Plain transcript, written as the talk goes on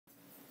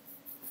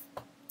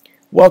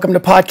Welcome to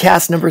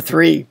podcast number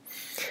 3.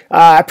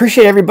 I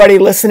appreciate everybody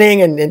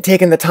listening and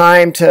taking the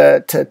time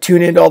to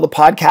tune into all the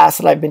podcasts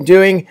that I've been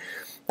doing.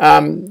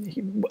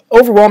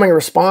 Overwhelming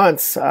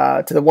response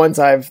to the ones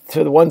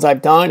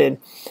I've done, and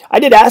I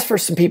did ask for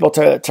some people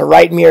to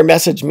write me or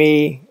message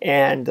me,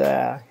 and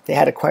if they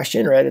had a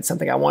question or it's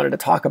something I wanted to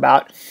talk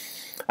about,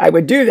 I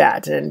would do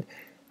that. And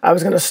I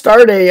was going to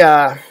start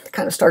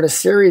a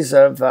series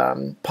of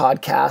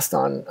podcasts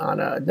on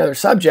another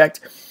subject,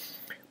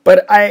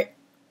 but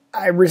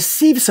I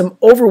received some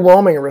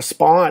overwhelming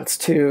response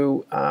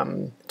to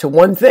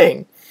one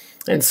thing,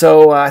 and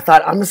so I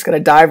thought I'm just going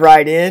to dive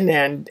right in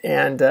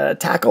and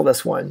tackle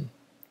this one.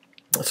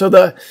 So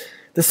the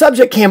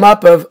subject came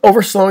up of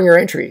overslowing your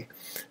entry.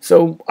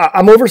 So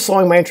I'm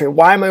overslowing my entry.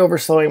 Why am I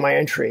overslowing my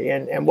entry?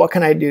 And what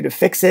can I do to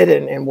fix it?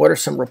 And what are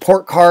some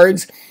report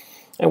cards?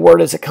 And where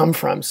does it come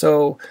from?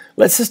 So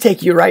let's just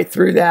take you right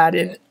through that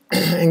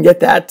and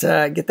get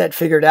that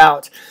figured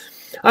out.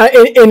 And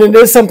it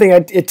is something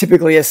I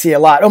typically see a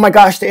lot. Oh my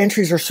gosh, the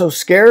entries are so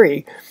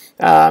scary.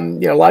 A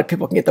lot of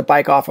people can get the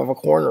bike off of a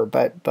corner,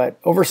 but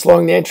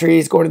overslowing the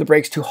entries, going to the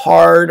brakes too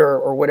hard,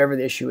 or whatever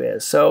the issue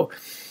is. So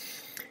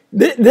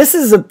this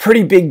is a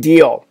pretty big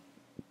deal,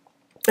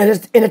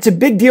 and it's a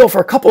big deal for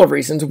a couple of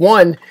reasons.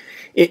 One,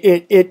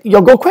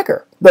 you'll go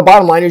quicker. The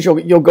bottom line is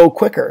you'll go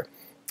quicker.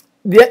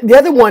 The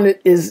other one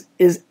is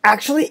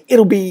actually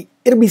it'll be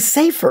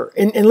safer,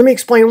 and let me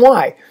explain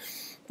why.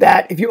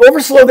 That if you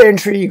overslow the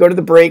entry, you go to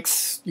the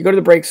brakes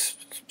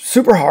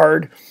super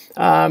hard,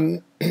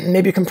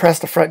 maybe compress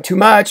the front too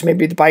much,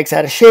 maybe the bike's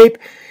out of shape,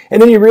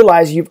 and then you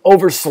realize you've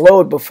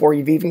overslowed before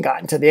you've even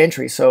gotten to the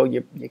entry. So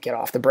you get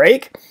off the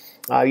brake,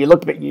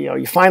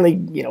 you finally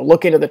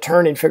look into the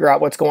turn and figure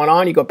out what's going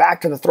on. You go back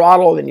to the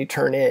throttle, then you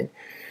turn in.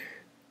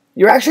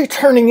 You're actually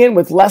turning in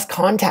with less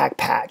contact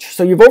patch.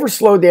 So you've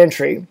overslowed the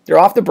entry, you're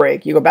off the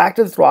brake, you go back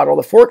to the throttle,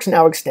 the fork's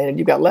now extended,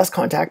 you've got less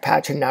contact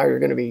patch, and now you're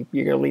going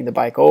to lead the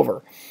bike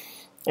over.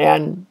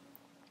 And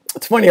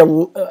it's funny,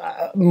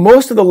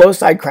 most of the low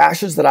side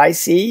crashes that I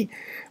see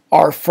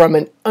are from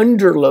an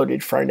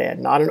underloaded front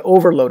end, not an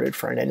overloaded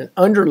front end, an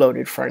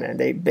underloaded front end.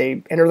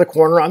 They enter the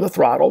corner on the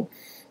throttle,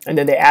 and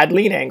then they add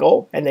lean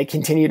angle, and they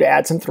continue to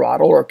add some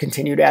throttle or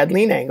continue to add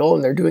lean angle,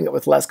 and they're doing it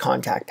with less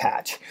contact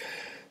patch.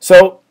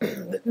 So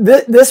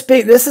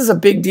this is a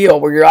big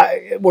deal where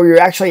you're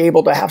actually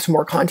able to have some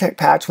more contact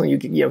patch when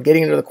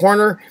getting into the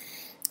corner,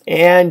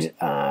 and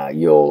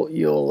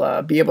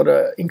you'll be able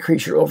to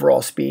increase your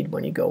overall speed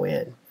when you go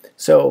in.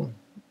 So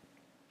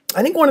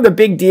I think one of the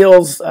big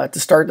deals to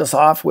start this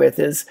off with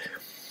is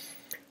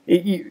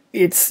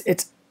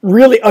it's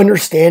really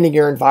understanding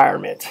your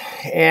environment,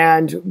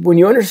 and when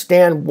you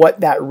understand what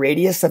that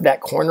radius of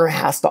that corner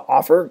has to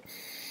offer.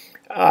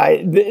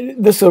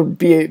 This will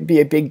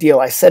be a big deal.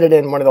 I said it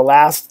in one of the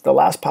last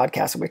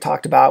podcasts that we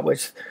talked about,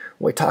 which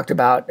we talked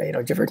about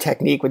different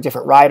technique with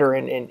different rider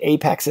and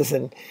apexes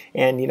and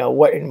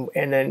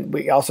then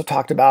we also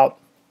talked about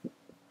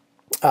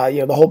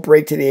the whole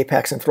brake to the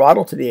apex and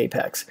throttle to the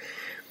apex.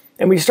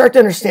 And we start to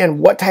understand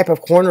what type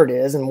of corner it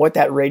is and what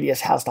that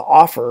radius has to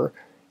offer.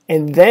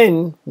 And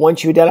then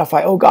once you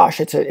identify, oh gosh,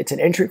 it's an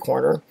entry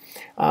corner,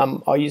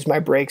 I'll use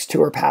my brakes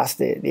to or past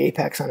the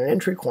apex on an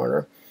entry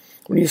corner.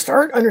 When you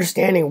start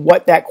understanding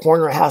what that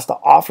corner has to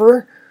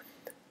offer,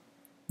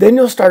 then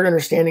you'll start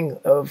understanding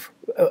of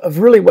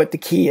really what the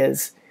key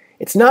is.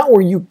 It's not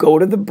where you go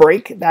to the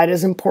brake that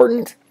is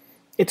important.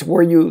 It's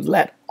where you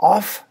let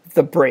off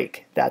the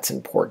brake that's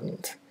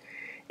important.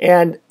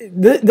 And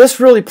this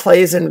really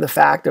plays into the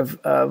fact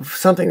of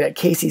something that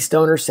Casey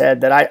Stoner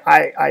said that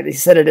he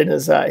said it in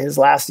his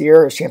last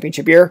year, his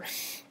championship year,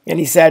 and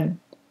he said,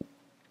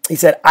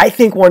 I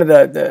think one of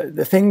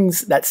the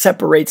things that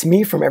separates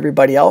me from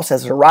everybody else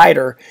as a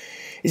rider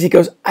is, he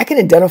goes, I can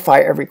identify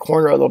every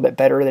corner a little bit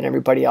better than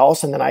everybody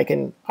else, and then I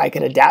can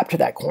adapt to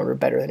that corner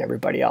better than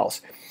everybody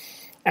else.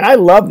 And I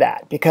love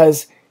that,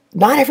 because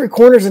not every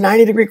corner is a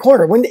 90-degree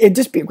corner. Wouldn't it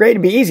just be great to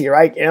be easy,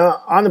 right?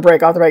 On the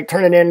brake, off the brake,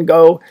 turn it in,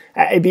 go.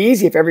 It'd be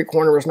easy if every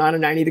corner was not a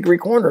 90-degree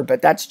corner,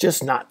 but that's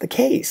just not the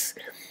case.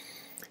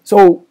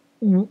 So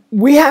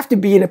we have to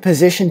be in a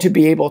position to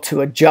be able to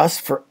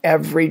adjust for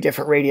every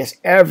different radius,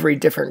 every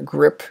different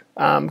grip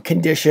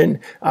condition,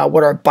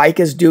 what our bike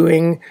is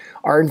doing,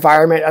 our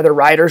environment, other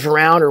riders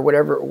around, or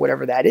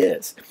whatever that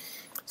is.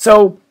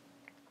 So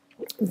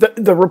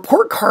the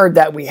report card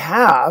that we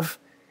have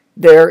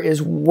there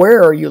is,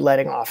 where are you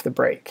letting off the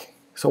brake?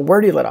 So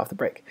where do you let off the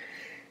brake?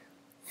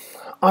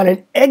 On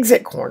an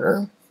exit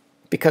corner,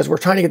 because we're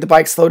trying to get the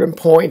bike slowed and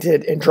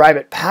pointed and drive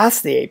it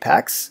past the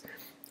apex,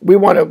 we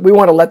want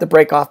to let the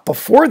brake off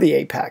before the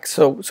apex,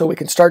 so we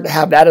can start to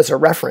have that as a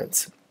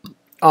reference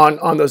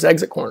on those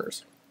exit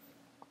corners.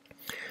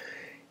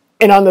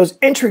 And on those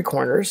entry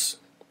corners,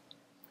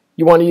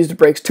 you want to use the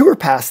brakes to or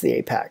past the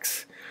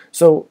apex.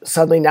 So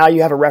suddenly now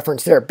you have a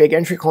reference there. Big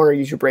entry corner,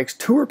 use your brakes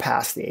to or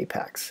past the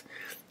apex.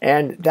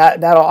 And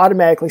that'll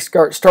automatically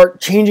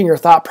start changing your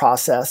thought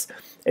process.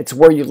 It's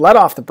where you let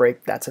off the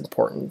brake that's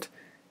important.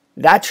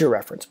 That's your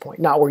reference point,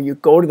 not where you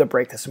go to the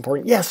brake that's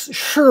important. Yes,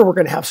 sure, we're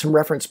going to have some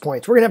reference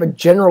points. We're going to have a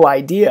general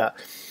idea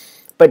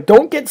But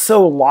don't get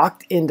so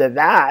locked into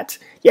that.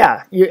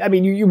 Yeah,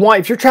 you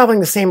want, if you're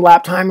traveling the same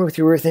lap time with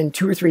you within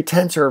 2 or 3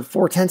 tenths or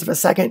 4 tenths of a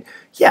second,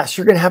 yes,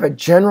 you're going to have a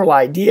general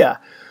idea.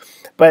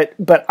 But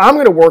I'm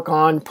going to work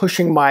on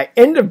pushing my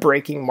end of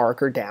braking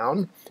marker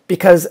down,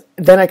 because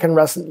then I can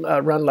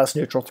run less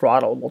neutral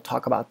throttle. We'll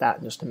talk about that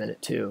in just a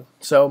minute too.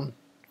 So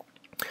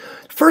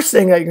first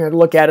thing that you're going to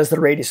look at is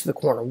the radius of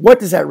the corner. What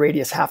does that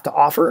radius have to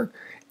offer?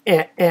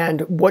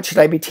 And what should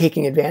I be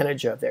taking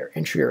advantage of there,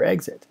 entry or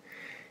exit?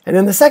 And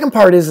then the second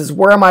part is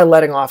where am I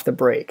letting off the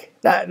brake?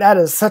 That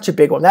is such a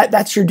big one.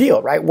 That's your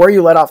deal, right? Where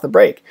you let off the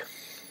brake.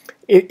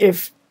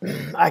 If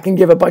I can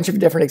give a bunch of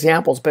different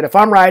examples, but if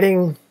I'm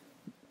riding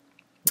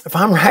a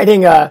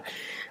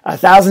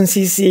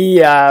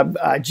 1000cc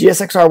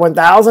GSXR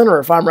 1000, or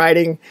if I'm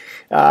riding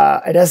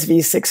an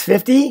SV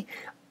 650,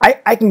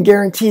 I can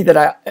guarantee that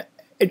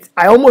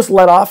I almost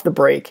let off the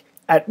brake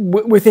at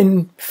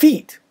within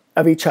feet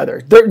of each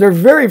other. They're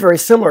very, very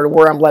similar to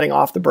where I'm letting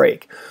off the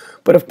brake.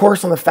 But of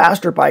course, on the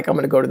faster bike, I'm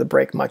going to go to the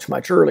brake much,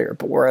 much earlier.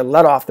 But where I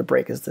let off the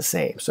brake is the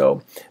same.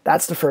 So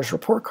that's the first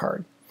report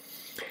card.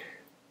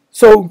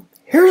 So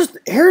here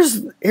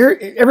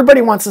everybody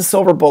wants a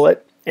silver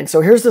bullet. And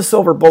so here's the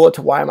silver bullet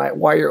to why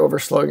you're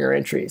overslowing your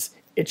entries.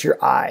 It's your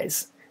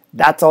eyes.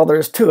 That's all there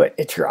is to it.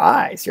 It's your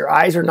eyes. Your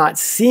eyes are not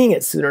seeing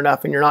it soon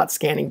enough, and you're not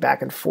scanning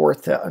back and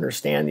forth to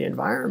understand the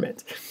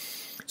environment.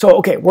 So,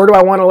 okay, where do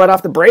I want to let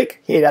off the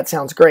brake? Hey, that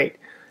sounds great.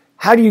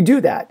 How do you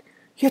do that?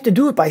 You have to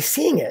do it by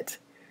seeing it.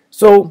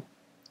 So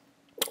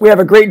we have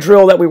a great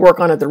drill that we work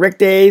on at the Rick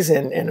Days,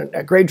 and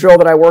a great drill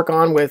that I work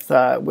on with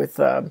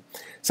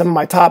some of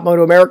my top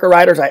Moto America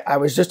riders. I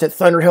was just at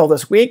Thunderhill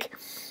this week.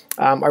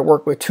 I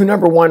work with 2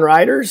 #1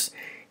 riders.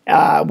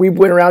 We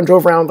went around,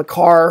 drove around the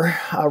car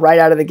right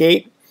out of the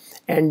gate.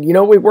 And you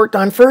know what we worked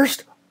on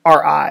first?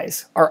 Our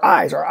eyes. Our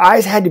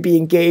eyes had to be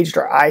engaged.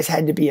 Our eyes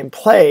had to be in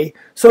play.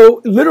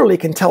 So literally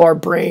can tell our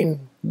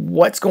brain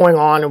what's going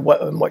on and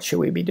what should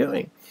we be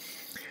doing.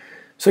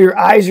 So your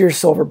eyes are your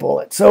silver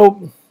bullet.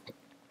 So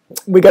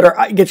we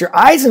get your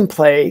eyes in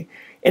play,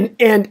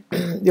 and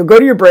you'll go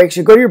to your brakes.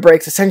 You go to your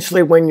brakes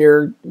essentially when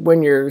you're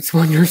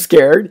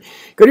scared.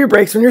 Go to your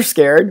brakes when you're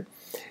scared.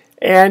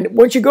 And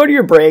once you go to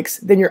your brakes,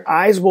 then your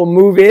eyes will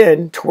move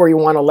in to where you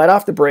want to let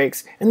off the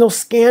brakes, and they'll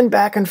scan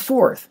back and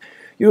forth.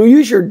 You'll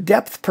use your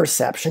depth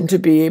perception to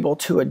be able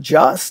to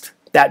adjust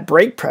that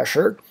brake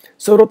pressure,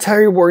 so it'll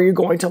tell you where you're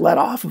going to let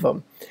off of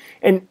them.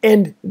 And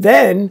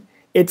then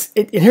and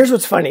here's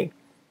what's funny.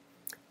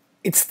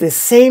 It's the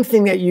same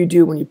thing that you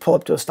do when you pull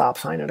up to a stop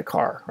sign in a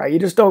car, right? You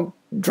just don't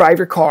drive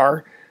your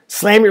car,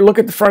 look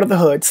at the front of the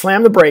hood,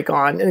 slam the brake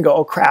on, and go,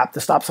 oh crap, the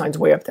stop sign's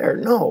way up there.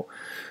 No,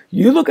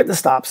 you look at the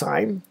stop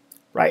sign,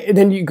 right? And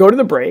then you go to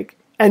the brake,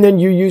 and then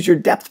you use your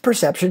depth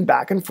perception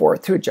back and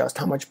forth to adjust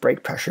how much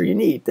brake pressure you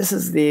need. This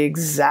is the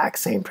exact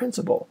same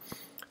principle.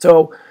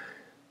 So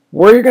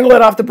where you're going to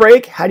let off the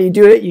brake, how do you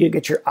do it? You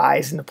get your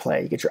eyes into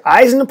play. You get your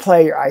eyes into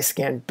play, your eyes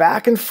scan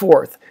back and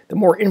forth. The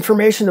more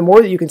information, the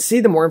more that you can see,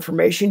 the more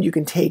information you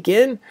can take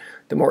in,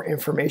 the more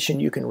information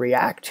you can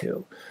react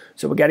to.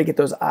 So we got to get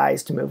those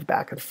eyes to move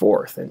back and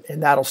forth,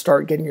 and that'll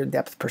start getting your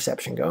depth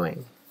perception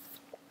going.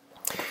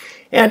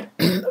 And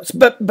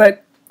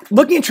but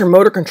looking at your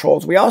motor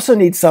controls, we also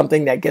need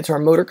something that gets our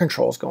motor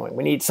controls going.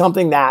 We need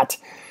something that,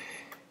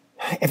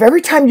 if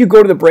every time you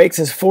go to the brakes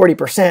is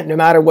 40%, no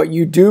matter what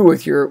you do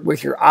with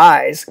your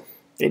eyes,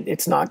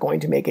 it's not going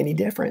to make any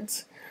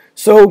difference.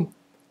 So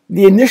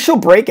the initial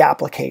brake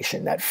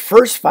application, that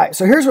first 5,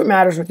 so here's what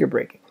matters with your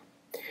braking.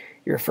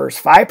 Your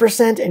first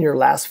 5% and your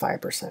last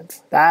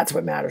 5%. That's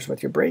what matters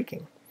with your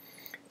braking.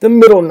 The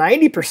middle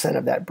 90%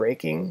 of that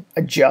braking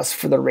adjusts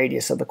for the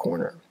radius of the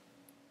corner.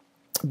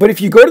 But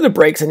if you go to the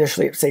brakes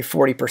initially at, say,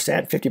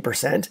 40%,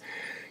 50%,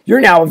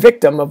 you're now a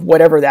victim of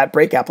whatever that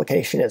brake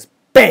application is.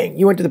 Bang!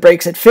 You went to the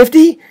brakes at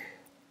 50?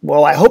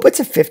 Well, I hope it's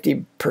a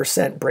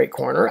 50% brake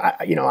corner.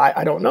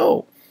 I don't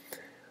know.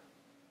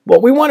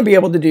 What we want to be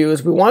able to do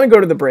is we want to go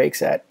to the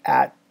brakes at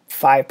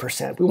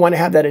 5%. We want to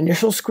have that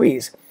initial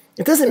squeeze.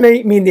 It doesn't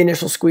mean the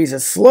initial squeeze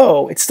is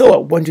slow. It's still a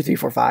 1, 2, 3,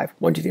 4, 5,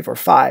 1, 2, 3, 4,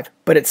 5,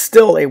 but it's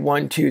still a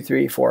 1, 2,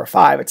 3, 4,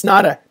 5. It's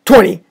not a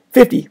 20,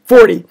 50,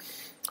 40,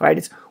 right?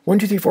 It's 1,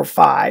 2, 3, 4,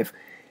 5.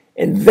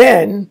 And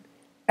then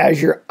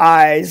as your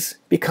eyes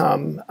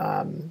become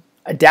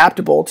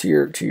adaptable to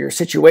your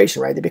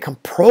situation, right? They become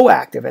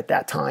proactive at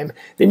that time.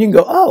 Then you can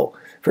go, oh,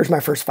 here's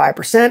my first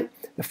 5%.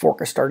 The fork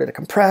has started to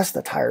compress.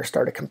 The tires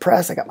started to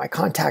compress. I got my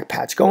contact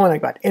patch going. I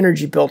got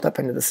energy built up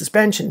into the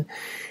suspension.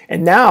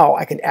 And now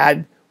I can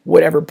add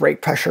whatever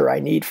brake pressure I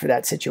need for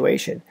that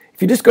situation.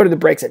 If you just go to the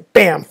brakes at,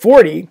 bam,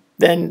 40,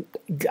 then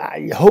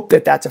I hope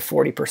that that's a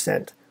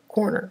 40%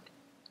 corner.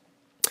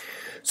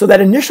 So that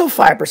initial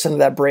 5% of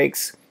that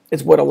brakes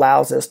is what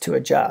allows us to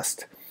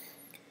adjust.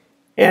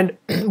 And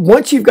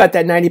once you've got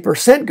that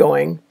 90%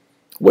 going,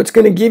 what's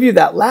going to give you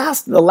the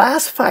last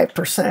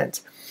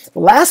 5%, the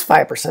last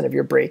 5% of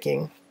your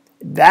braking,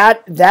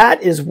 that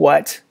is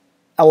what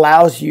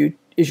allows you,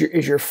 is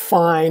your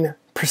fine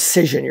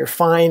precision, your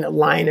fine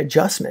line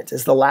adjustment,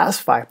 is the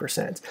last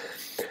 5%.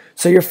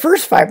 So your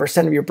first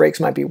 5% of your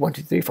brakes might be 1,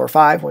 2, 3, 4,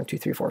 5, 1, 2,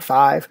 3, 4,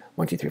 5,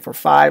 1, 2, 3, 4,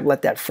 5.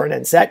 Let that front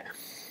end set.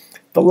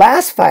 The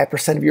last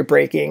 5% of your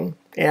braking,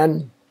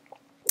 and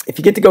if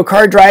you get to go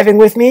car driving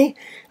with me,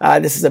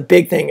 this is a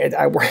big thing.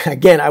 I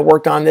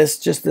worked on this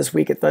just this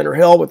week at Thunder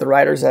Hill with the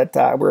riders that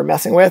we were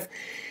messing with.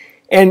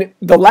 And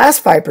the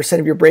last 5%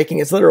 of your braking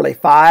is literally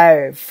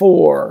 5,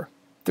 4,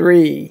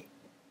 3,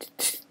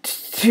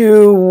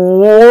 2,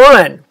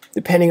 1,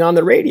 depending on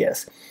the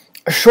radius.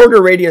 A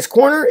shorter radius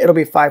corner, it'll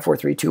be 5, 4,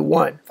 3, 2,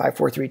 1, 5,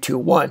 4, 3, 2,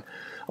 1.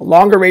 A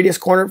longer radius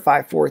corner,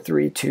 5, 4,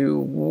 3, 2,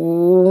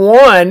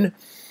 1,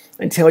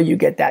 until you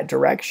get that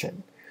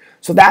direction.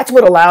 So that's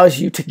what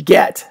allows you to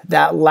get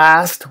that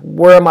last,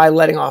 where am I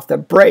letting off the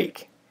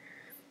brake?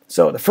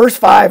 So the first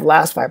 5,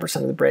 last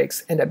 5% of the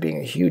brakes end up being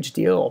a huge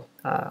deal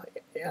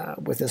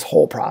with this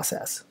whole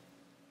process.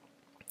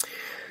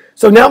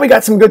 So now we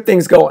got some good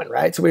things going,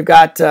 right? So we've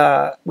got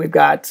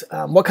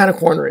what kind of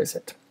corner is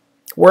it?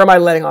 Where am I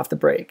letting off the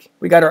brake?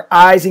 We got our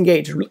eyes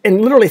engaged. And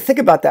literally think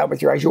about that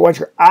with your eyes. You want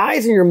your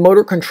eyes and your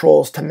motor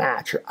controls to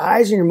match. Your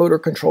eyes and your motor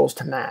controls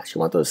to match. You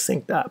want those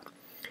synced up.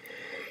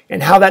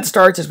 And how that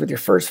starts is with your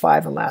first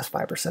 5 and last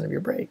 5% of your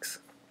brakes.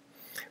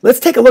 Let's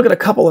take a look at a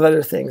couple of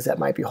other things that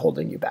might be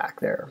holding you back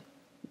there.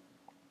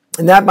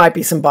 And that might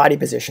be some body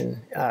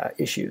position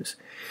issues.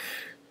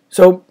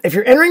 So if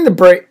you're entering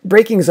the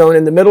braking zone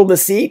in the middle of the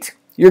seat,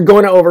 you're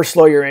going to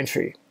overslow your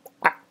entry.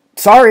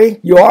 Sorry,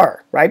 you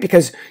are, right?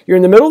 Because you're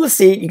in the middle of the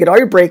seat, you get all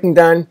your braking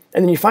done,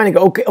 and then you finally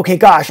go, okay,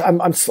 gosh,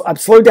 I'm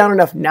slowed down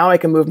enough, now I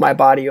can move my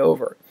body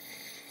over.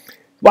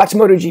 Watch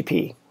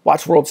MotoGP.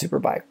 Watch World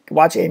Superbike,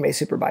 watch AMA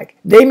Superbike.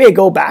 They may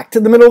go back to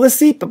the middle of the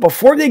seat, but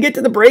before they get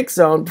to the brake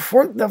zone,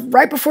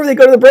 right before they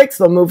go to the brakes,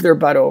 they'll move their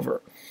butt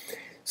over.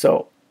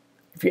 So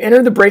if you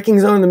enter the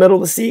braking zone in the middle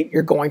of the seat,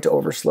 you're going to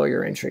overslow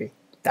your entry.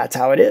 That's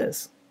how it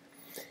is.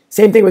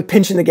 Same thing with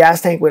pinching the gas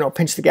tank. We don't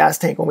pinch the gas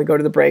tank when we go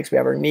to the brakes. We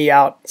have our knee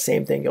out.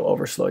 Same thing, you'll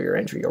overslow your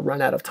entry. You'll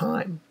run out of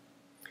time.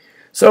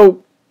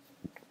 So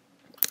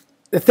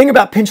the thing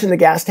about pinching the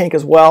gas tank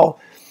as well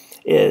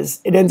is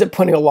it ends up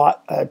putting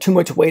too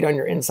much weight on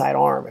your inside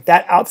arm. If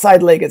that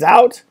outside leg is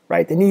out,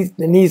 right, the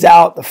knee's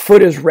out, the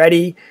foot is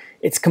ready,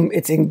 it's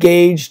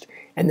engaged,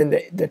 and then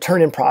the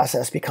turn-in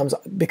process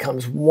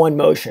becomes one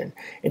motion.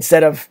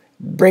 Instead of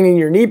bringing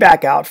your knee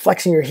back out,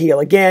 flexing your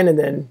heel again, and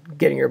then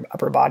getting your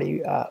upper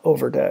body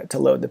over to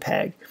load the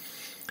peg.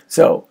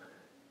 So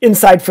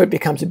inside foot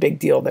becomes a big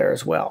deal there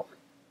as well.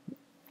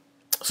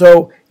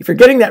 So if you're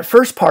getting that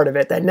first part of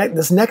it,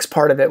 this next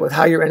part of it with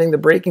how you're entering the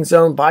braking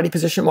zone, body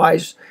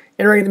position-wise,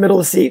 entering in the middle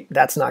of the seat,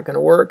 that's not going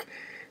to work.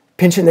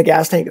 Pinching the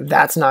gas tank,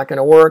 that's not going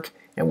to work.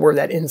 And where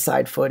that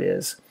inside foot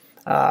is,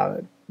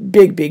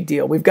 big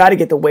deal. We've got to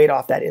get the weight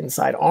off that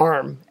inside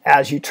arm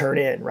as you turn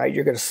in, right?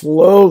 You're going to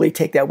slowly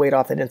take that weight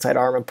off that inside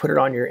arm and put it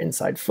on your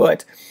inside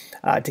foot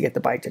to get the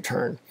bike to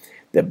turn.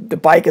 The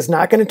bike is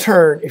not going to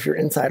turn if your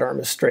inside arm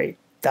is straight.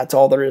 That's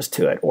all there is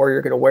to it, or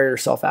you're going to wear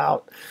yourself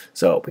out.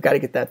 So we got to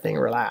get that thing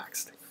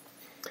relaxed.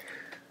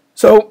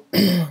 So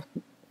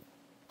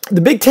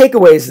the big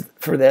takeaways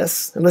for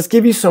this, and let's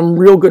give you some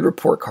real good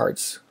report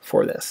cards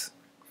for this,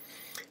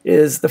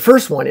 is the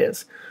first one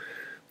is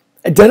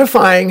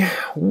identifying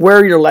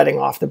where you're letting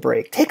off the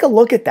brake. Take a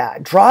look at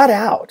that. Draw it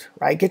out,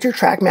 right? Get your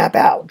track map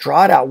out.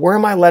 Draw it out. Where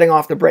am I letting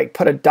off the brake?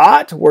 Put a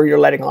dot where you're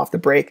letting off the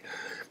brake,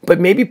 but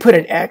maybe put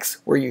an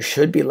X where you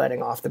should be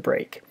letting off the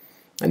brake.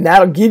 And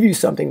that'll give you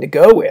something to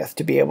go with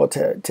to be able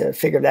to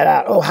figure that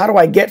out. Oh, how do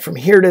I get from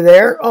here to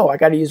there? Oh, I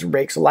got to use the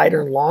brakes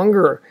lighter and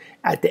longer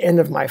at the end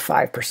of my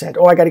 5%.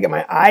 Oh, I got to get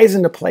my eyes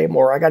into play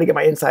more. I got to get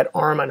my inside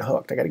arm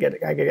unhooked. I got to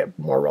get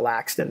more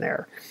relaxed in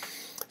there.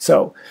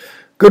 So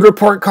good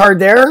report card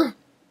there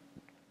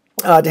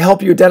to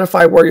help you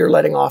identify where you're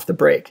letting off the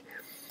brake.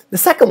 The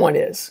second one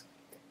is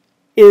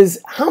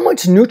how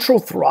much neutral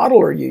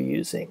throttle are you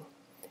using?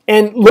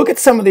 And look at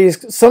some of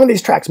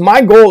these tracks.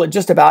 My goal at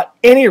just about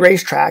any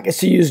racetrack is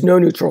to use no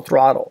neutral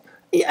throttle.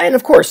 And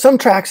of course, some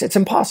tracks it's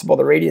impossible.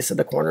 The radius of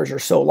the corners are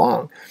so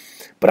long.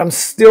 But I'm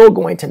still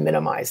going to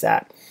minimize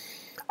that.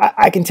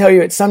 I can tell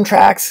you at some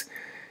tracks,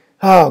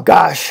 oh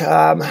gosh,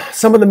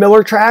 some of the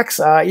Miller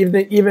tracks,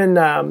 even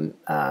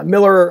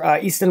Miller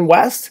East and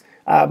West,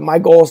 my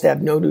goal is to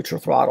have no neutral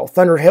throttle.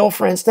 Thunder Hill,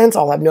 for instance,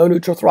 I'll have no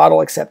neutral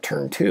throttle except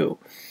turn 2.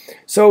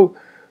 So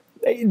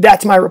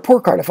that's my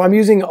report card. If I'm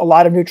using a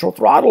lot of neutral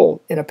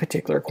throttle in a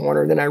particular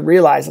corner, then I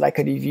realize that I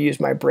could have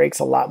used my brakes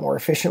a lot more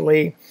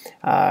efficiently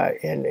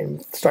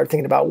and start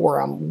thinking about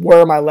where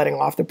am I letting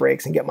off the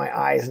brakes and get my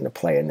eyes into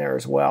play in there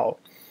as well.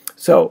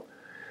 So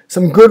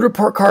some good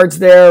report cards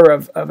there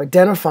of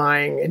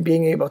identifying and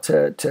being able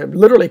to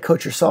literally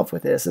coach yourself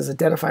with this is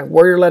identifying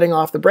where you're letting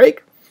off the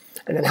brake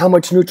and then how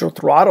much neutral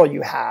throttle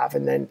you have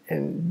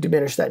and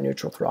diminish that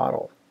neutral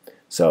throttle.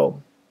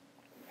 So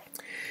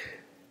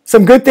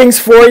some good things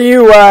for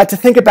you to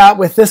think about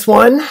with this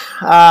one.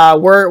 Why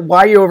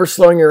are you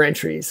overslowing your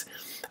entries?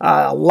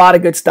 A lot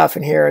of good stuff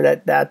in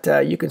here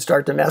that you can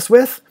start to mess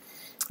with.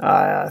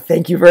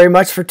 Thank you very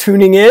much for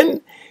tuning in,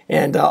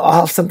 and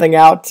I'll have something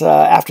out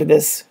after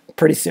this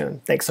pretty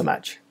soon. Thanks so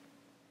much.